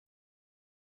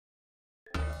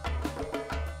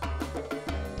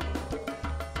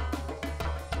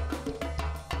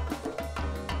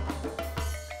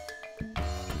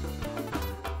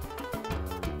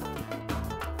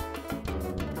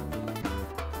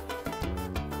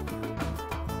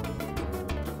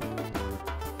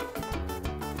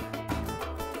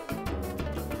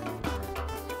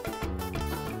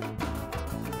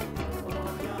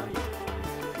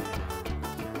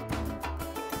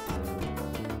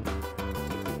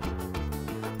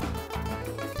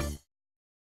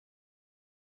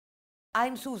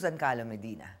I'm Susan Calo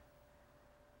Medina.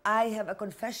 I have a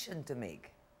confession to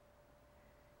make.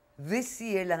 This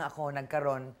year lang ako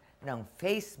nagkaroon ng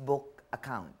Facebook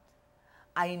account.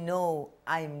 I know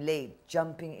I'm late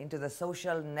jumping into the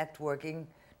social networking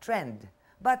trend,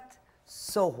 but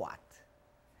so what?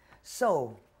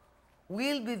 So,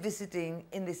 we'll be visiting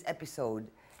in this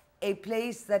episode a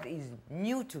place that is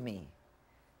new to me,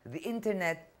 the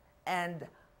internet and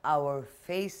our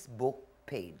Facebook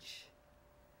page.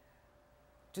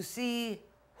 To see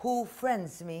who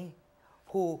friends me,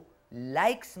 who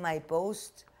likes my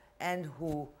post, and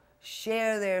who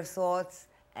share their thoughts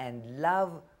and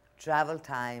love travel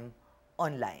time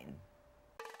online.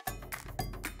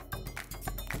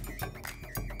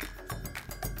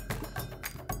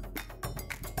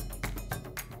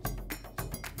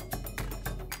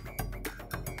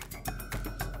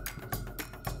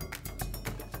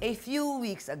 A few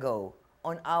weeks ago,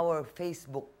 on our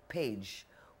Facebook page,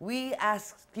 we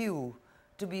asked you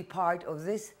to be part of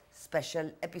this special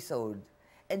episode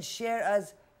and share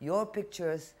us your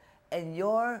pictures and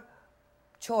your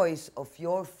choice of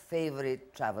your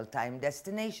favorite travel time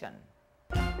destination.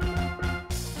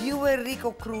 Viewer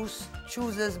Rico Cruz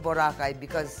chooses Boracay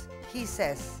because he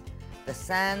says the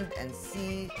sand and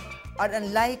sea are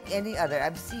unlike any other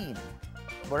I've seen.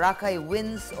 Boracay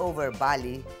wins over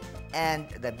Bali and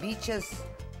the beaches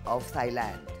of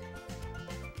Thailand.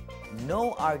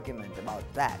 No argument about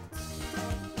that.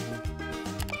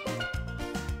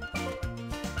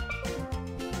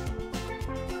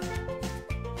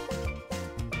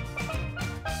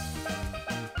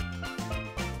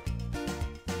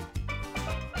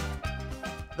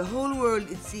 The whole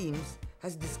world, it seems,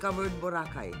 has discovered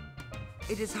Boracay.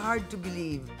 It is hard to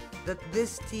believe that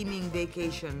this teeming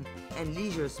vacation and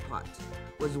leisure spot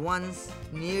was once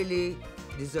nearly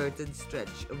deserted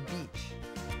stretch of beach.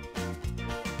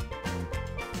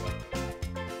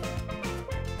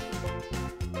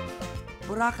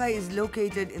 Boracay is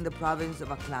located in the province of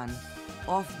Aklan,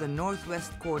 off the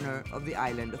northwest corner of the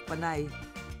island of Panay,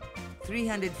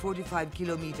 345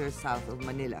 kilometers south of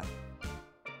Manila.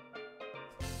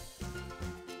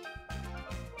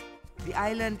 The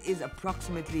island is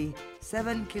approximately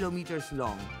 7 kilometers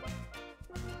long,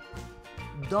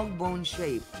 dog-bone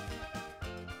shaped,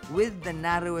 with the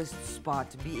narrowest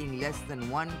spot being less than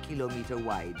 1 kilometer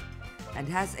wide, and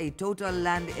has a total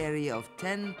land area of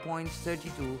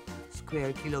 10.32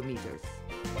 square kilometers.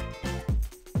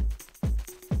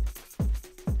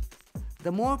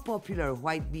 The more popular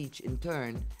White Beach, in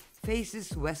turn,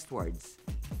 faces westwards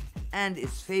and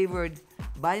is favored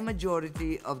by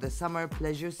majority of the summer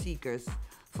pleasure seekers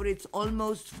for its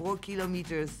almost 4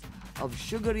 kilometers of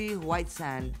sugary white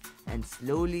sand and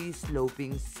slowly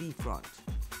sloping seafront.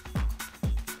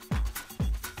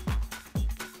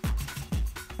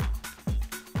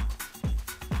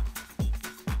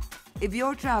 If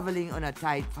you're traveling on a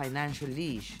tight financial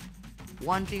leash,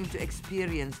 wanting to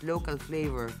experience local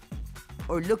flavor,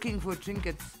 or looking for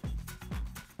trinkets,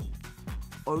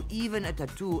 or even a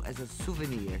tattoo as a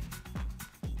souvenir,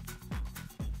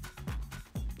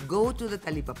 go to the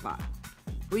Talipapa,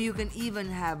 where you can even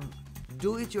have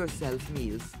do-it-yourself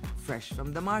meals fresh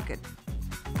from the market.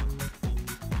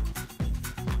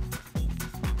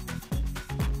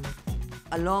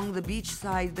 Along the beach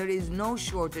side, there is no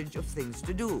shortage of things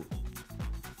to do.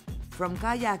 From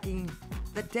kayaking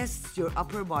that tests your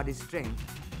upper body strength,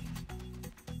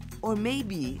 or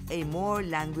maybe a more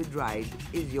languid ride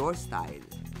is your style,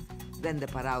 then the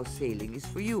Parao sailing is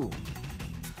for you.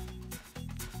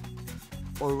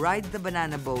 Or ride the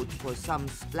banana boat for some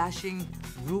splashing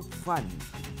group fun.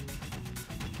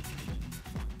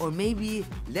 Or maybe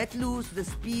let loose the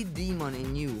speed demon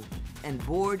in you and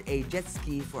board a jet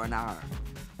ski for an hour.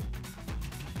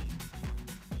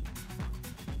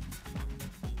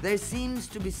 There seems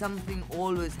to be something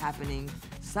always happening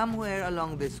somewhere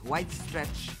along this white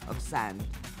stretch of sand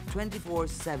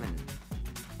 24/7.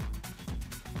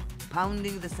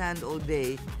 Pounding the sand all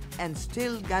day and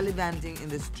still gallivanting in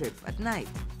the strip at night.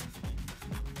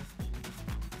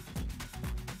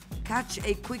 Catch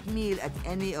a quick meal at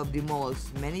any of the mall's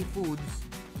many foods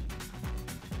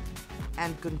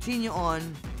and continue on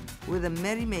with the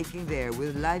merrymaking there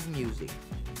with live music.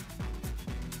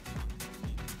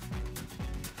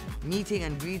 Meeting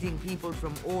and greeting people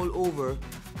from all over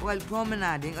while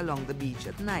promenading along the beach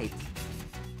at night.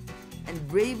 And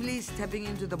bravely stepping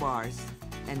into the bars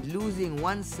and losing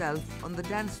oneself on the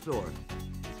dance floor.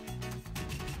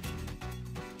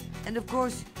 And of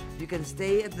course, you can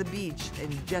stay at the beach and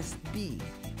just be,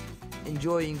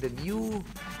 enjoying the view,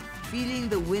 feeling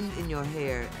the wind in your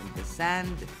hair and the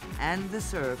sand and the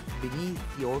surf beneath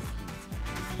your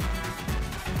feet.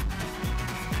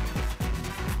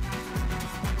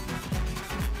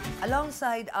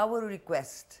 Alongside our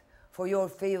request for your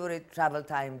favorite travel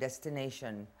time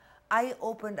destination, I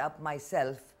opened up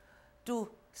myself to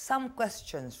some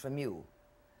questions from you.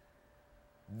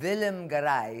 Willem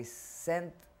Garay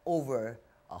sent over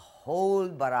a whole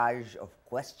barrage of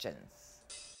questions.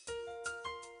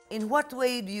 In what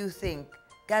way do you think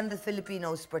can the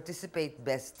Filipinos participate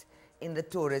best in the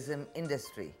tourism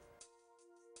industry?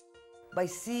 By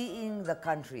seeing the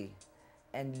country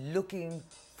and looking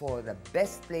for the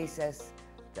best places,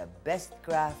 the best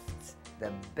crafts, the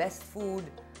best food,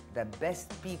 the best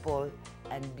people,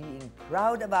 and being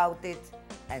proud about it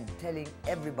and telling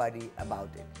everybody about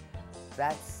it.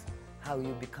 That's how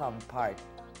you become part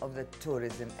of the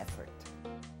tourism effort.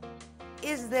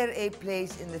 Is there a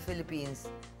place in the Philippines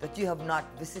that you have not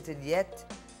visited yet?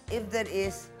 If there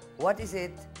is, what is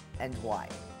it and why?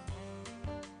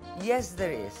 Yes,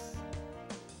 there is.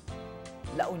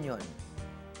 La Union.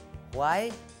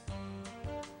 Why?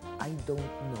 I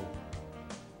don't know.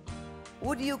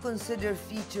 Would you consider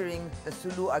featuring the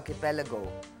Sulu Archipelago,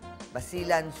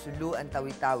 Basilan, Sulu, and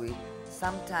Tawi-Tawi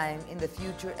sometime in the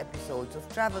future episodes of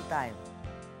Travel Time?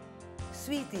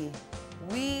 Sweetie,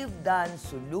 we've done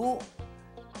Sulu,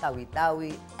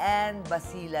 Tawi-Tawi, and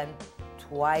Basilan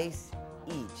twice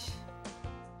each.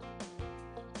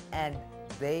 And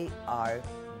they are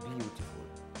beautiful.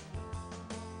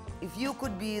 If you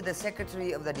could be the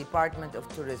Secretary of the Department of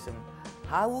Tourism,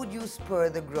 how would you spur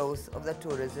the growth of the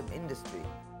tourism industry?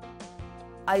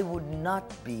 I would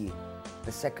not be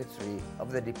the Secretary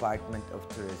of the Department of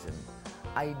Tourism.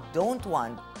 I don't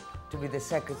want to be the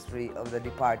Secretary of the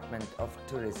Department of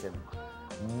Tourism.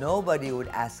 Nobody would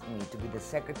ask me to be the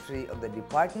Secretary of the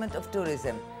Department of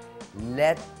Tourism.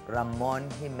 Let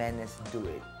Ramon Jimenez do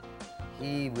it.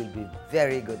 He will be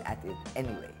very good at it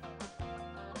anyway.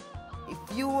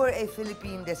 If you were a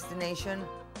Philippine destination,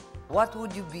 what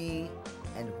would you be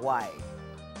and why?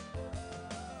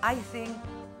 I think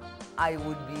I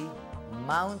would be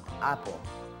Mount Apo,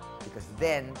 because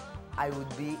then I would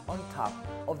be on top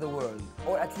of the world,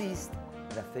 or at least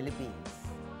the Philippines.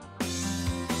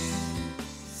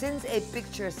 Since a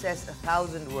picture says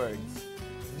 1,000 words,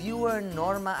 viewer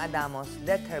Norma Adamos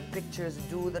let her pictures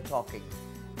do the talking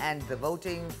and the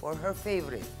voting for her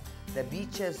favorite, the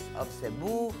beaches of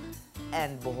Cebu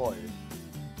and Bohol.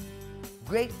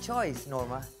 Great choice,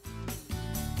 Norma.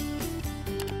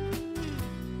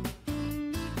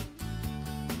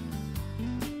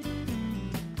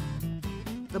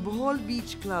 The Bohol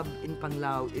Beach Club in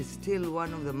Panglao is still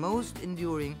one of the most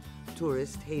enduring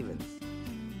tourist havens.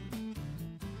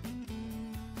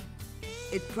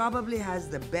 It probably has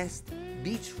the best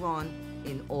beachfront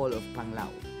in all of Panglao.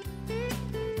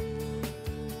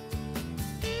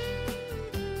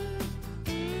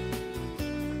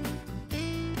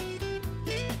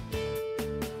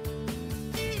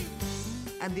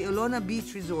 And the Olona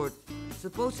Beach Resort,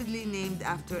 supposedly named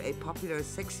after a popular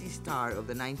sexy star of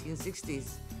the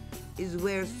 1960s, is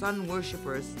where sun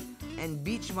worshippers and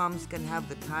beach moms can have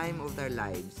the time of their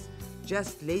lives,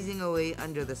 just lazing away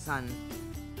under the sun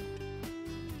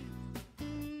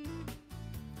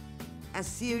as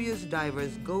serious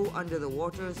divers go under the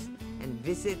waters and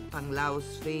visit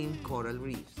Panglao's famed coral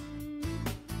reefs.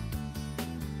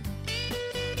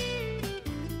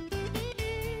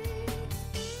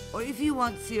 Or if you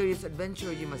want serious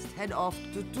adventure, you must head off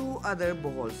to two other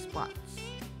Bohol spots,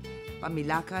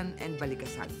 Pamilacan and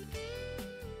Balikasag.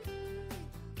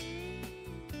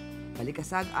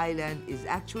 Balikasag Island is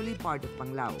actually part of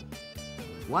Panglao.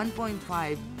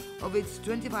 1.5 of its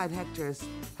 25 hectares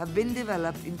have been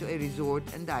developed into a resort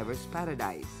and diver's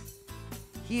paradise.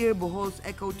 Here, Bohol's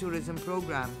ecotourism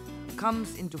program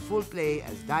comes into full play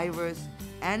as divers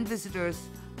and visitors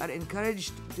are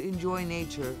encouraged to enjoy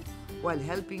nature while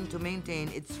helping to maintain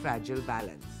its fragile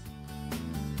balance.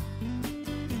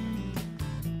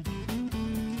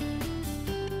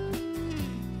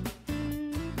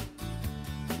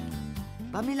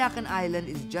 Pamilacan Island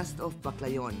is just off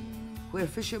Baclayon, where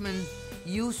fishermen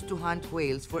used to hunt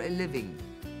whales for a living.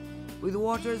 With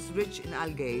waters rich in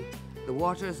algae, the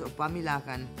waters of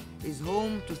Pamilacan is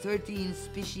home to 13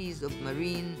 species of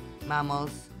marine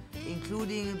mammals,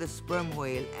 including the sperm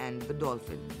whale and the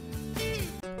dolphin.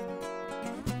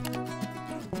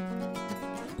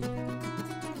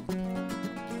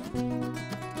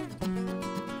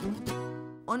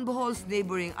 On Bohol's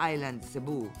neighboring island,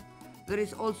 Cebu, there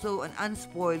is also an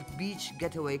unspoiled beach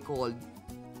getaway called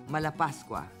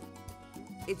Malapascua.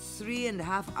 It's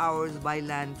 3.5 hours by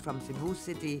land from Cebu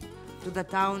City to the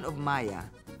town of Maya,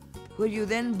 where you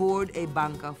then board a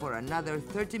bangka for another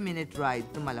 30-minute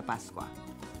ride to Malapascua.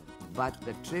 But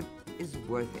the trip is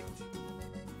worth it.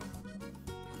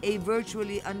 a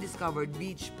virtually undiscovered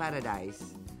beach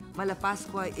paradise,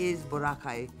 Malapascua is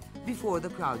Boracay before the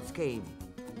crowds came.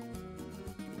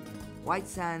 White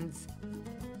sands,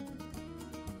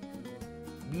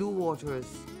 blue waters,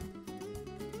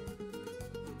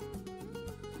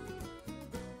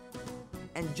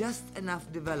 and just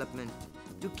enough development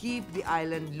to keep the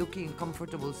island looking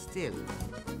comfortable still.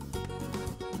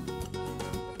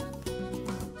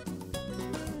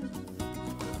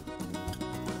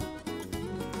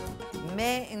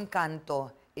 Me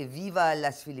encanto e viva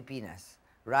las Filipinas,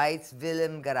 writes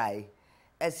Willem Garay,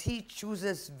 as he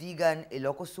chooses vegan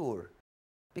Ilocos,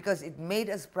 because it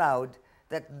made us proud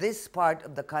that this part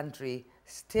of the country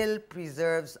still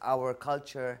preserves our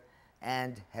culture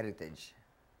and heritage.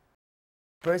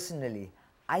 Personally,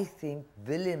 I think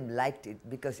Willem liked it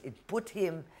because it put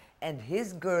him and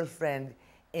his girlfriend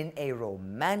in a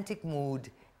romantic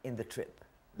mood in the trip.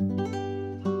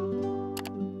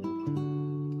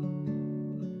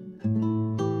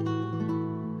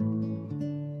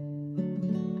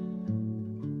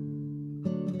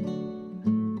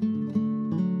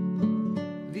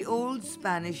 The old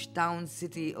Spanish town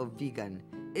city of Vigan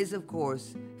is, of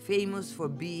course, famous for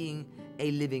being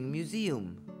a living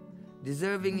museum,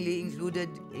 deservingly included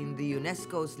in the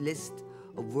UNESCO's list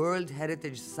of World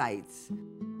Heritage Sites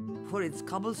for its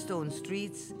cobblestone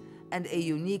streets and a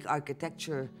unique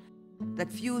architecture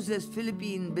that fuses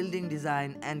Philippine building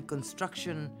design and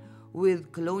construction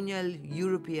with colonial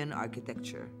European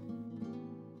architecture.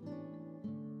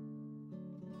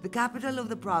 The capital of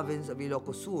the province of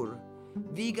Ilocos Sur,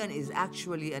 Vigan is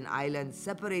actually an island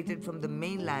separated from the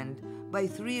mainland by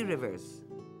 3 rivers.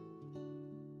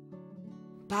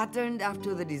 Patterned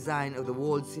after the design of the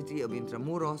walled city of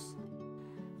Intramuros,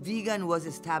 Vigan was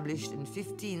established in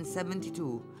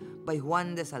 1572 by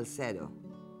Juan de Salcedo.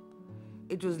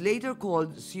 It was later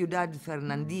called Ciudad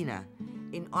Fernandina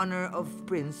in honor of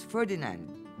Prince Ferdinand,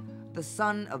 the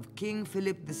son of King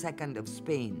Philip II of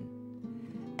Spain,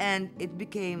 and it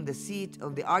became the seat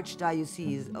of the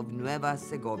Archdiocese of Nueva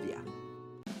Segovia.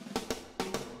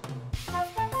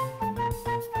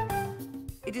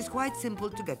 It is quite simple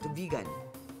to get to Vigan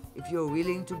if you're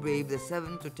willing to brave the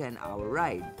 7 to 10 hour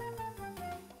ride.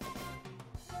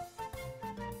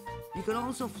 You can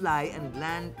also fly and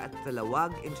land at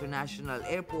Talawag International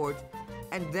Airport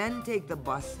and then take the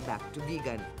bus back to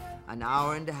Vigan, an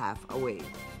hour and a half away.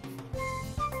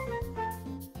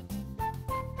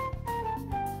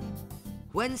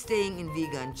 When staying in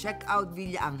Vigan, check out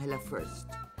Villa Angela first.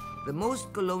 The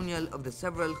most colonial of the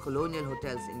several colonial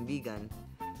hotels in Vigan,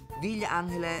 Villa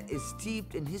Angela is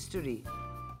steeped in history.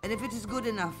 And if it is good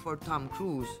enough for Tom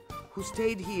Cruise, who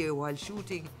stayed here while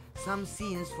shooting some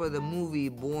scenes for the movie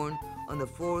Born on the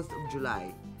 4th of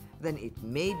July, then it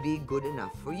may be good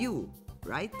enough for you,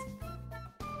 right?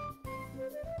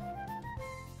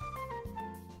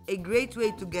 A great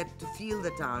way to get to feel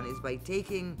the town is by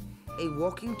taking a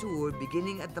walking tour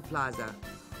beginning at the plaza,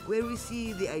 where we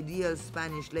see the ideal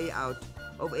Spanish layout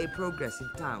of a progressive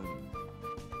town.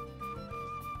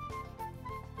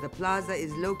 The plaza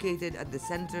is located at the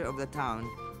center of the town,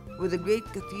 with the great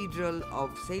Cathedral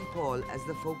of St. Paul as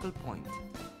the focal point.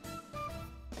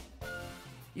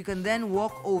 You can then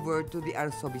walk over to the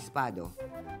Arzobispado,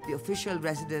 the official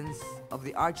residence of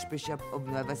the Archbishop of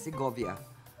Nueva Segovia,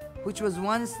 which was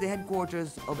once the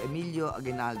headquarters of Emilio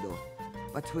Aguinaldo,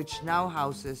 but which now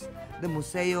houses the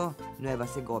Museo Nueva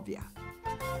Segovia.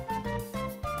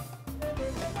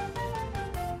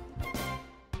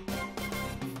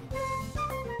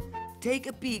 Take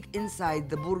a peek inside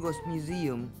the Burgos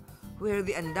Museum, where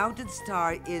the undoubted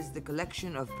star is the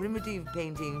collection of primitive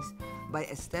paintings by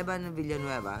Esteban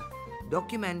Villanueva,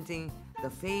 documenting the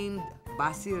famed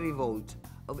Basi Revolt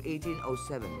of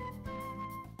 1807.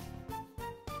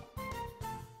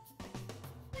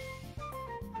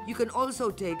 You can also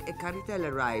take a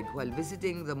carretela ride while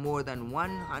visiting the more than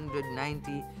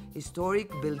 190 historic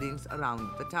buildings around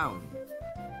the town.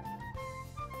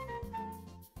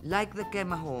 Like the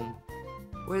Quema home,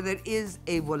 where there is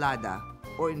a volada,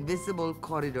 or invisible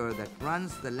corridor that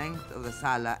runs the length of the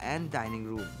sala and dining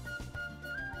room.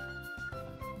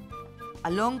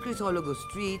 Along Crisologo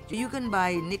Street, you can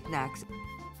buy knickknacks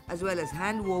as well as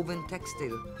hand-woven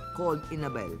textile called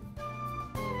inabel.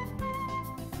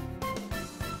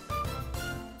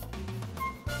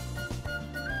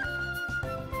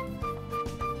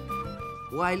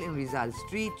 While in Rizal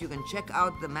Street, you can check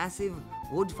out the massive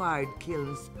wood-fired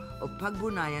kilns of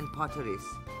Pagbunayan Potteries,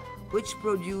 which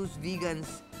produce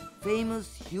Vigan's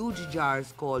famous huge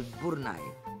jars called burnay,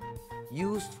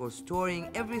 used for storing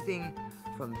everything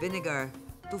from vinegar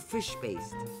to fish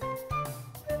paste.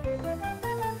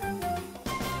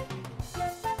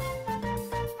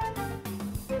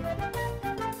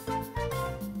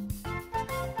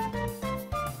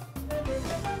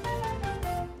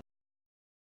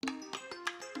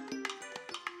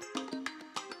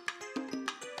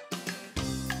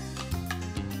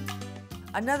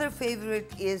 Another favorite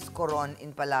is Coron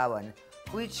in Palawan,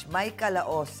 which my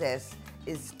Calao says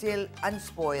is still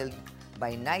unspoiled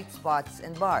by night spots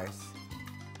and bars.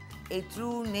 A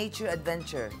true nature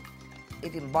adventure,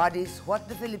 it embodies what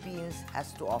the Philippines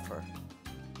has to offer.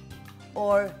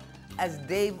 Or, as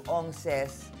Dave Ong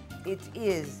says, it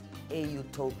is a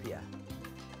utopia.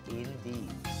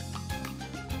 Indeed.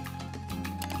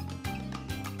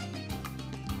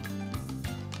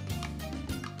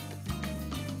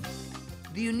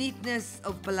 The uniqueness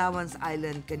of Palawan's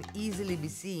island can easily be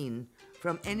seen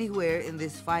from anywhere in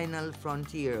this final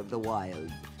frontier of the wild.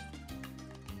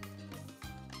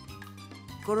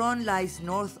 Coron lies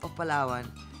north of Palawan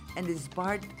and is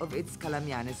part of its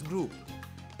Calamianes group,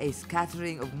 a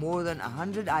scattering of more than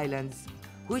 100 islands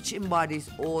which embodies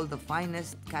all the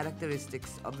finest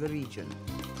characteristics of the region.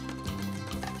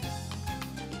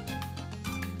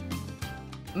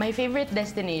 My favorite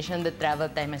destination that Travel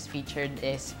Time has featured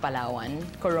is Palawan,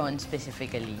 Coron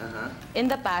specifically. In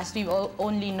the past, we've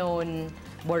only known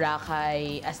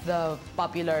Boracay as the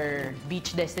popular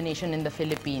beach destination in the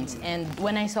Philippines. And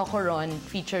when I saw Coron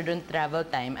featured on Travel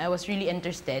Time, I was really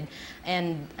interested,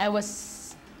 and I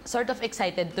was sort of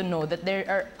excited to know that there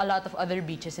are a lot of other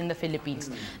beaches in the Philippines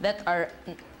that are,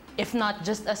 if not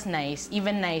just as nice,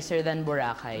 even nicer than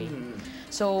Boracay.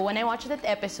 So when I watched that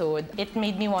episode, it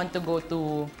made me want to go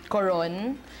to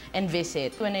Coron and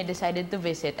visit. When I decided to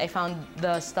visit, I found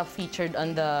the stuff featured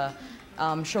on the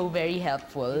show very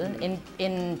helpful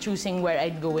in choosing where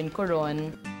I'd go in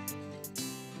Coron.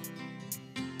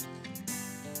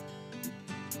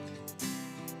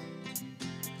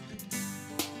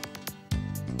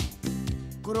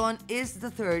 Coron is the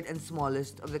third and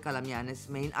smallest of the Calamianes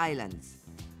main islands.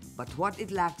 But what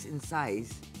it lacks in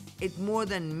size, it more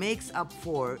than makes up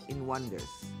for in wonders.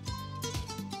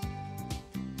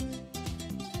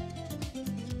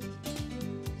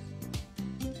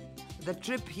 The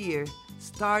trip here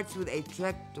starts with a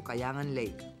trek to Kayangan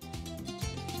Lake.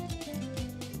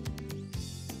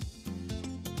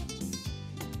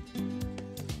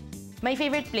 My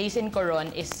favorite place in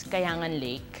Coron is Kayangan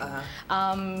Lake,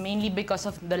 mainly because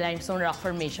of the limestone rock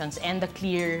formations and the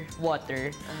clear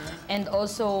water. And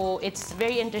also, it's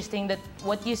very interesting that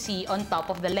what you see on top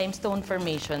of the limestone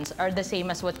formations are the same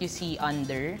as what you see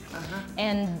under.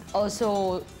 And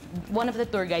also, one of the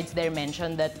tour guides there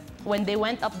mentioned that when they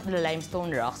went up the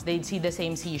limestone rocks, they'd see the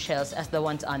same seashells as the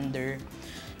ones under.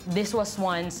 This was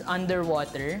once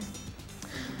underwater,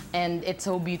 and it's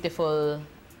so beautiful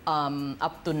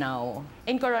up to now.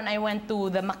 In Coron, I went to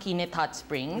the Makinit Hot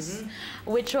Springs,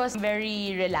 which was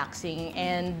very relaxing,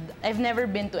 and I've never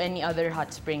been to any other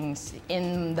hot springs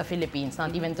in the Philippines,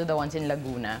 not even to the ones in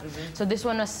Laguna. So this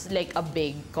one was like a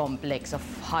big complex of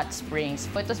hot springs.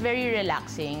 But it was very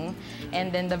relaxing,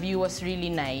 and then the view was really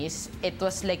nice. It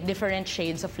was like different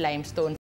shades of limestone.